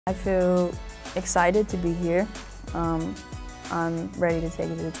I feel excited to be here. I'm ready to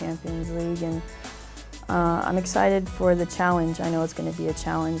take it to the Champions League, and I'm excited for the challenge. I know it's going to be a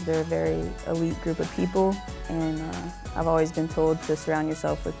challenge. They're a very elite group of people, and I've always been told to surround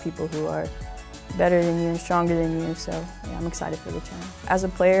yourself with people who are better than you and stronger than you, so yeah, I'm excited for the challenge. As a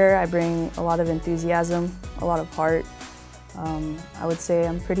player, I bring a lot of enthusiasm, a lot of heart. I would say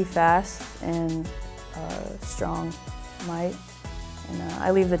I'm pretty fast and strong might. And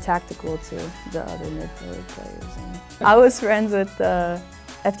I leave the tactical to the other midfield players. And I was friends with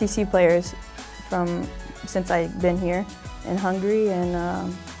FTC players since I've been here in Hungary,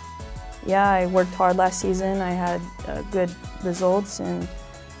 and yeah, I worked hard last season. I had good results, and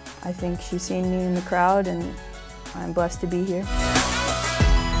I think she's seen me in the crowd, and I'm blessed to be here.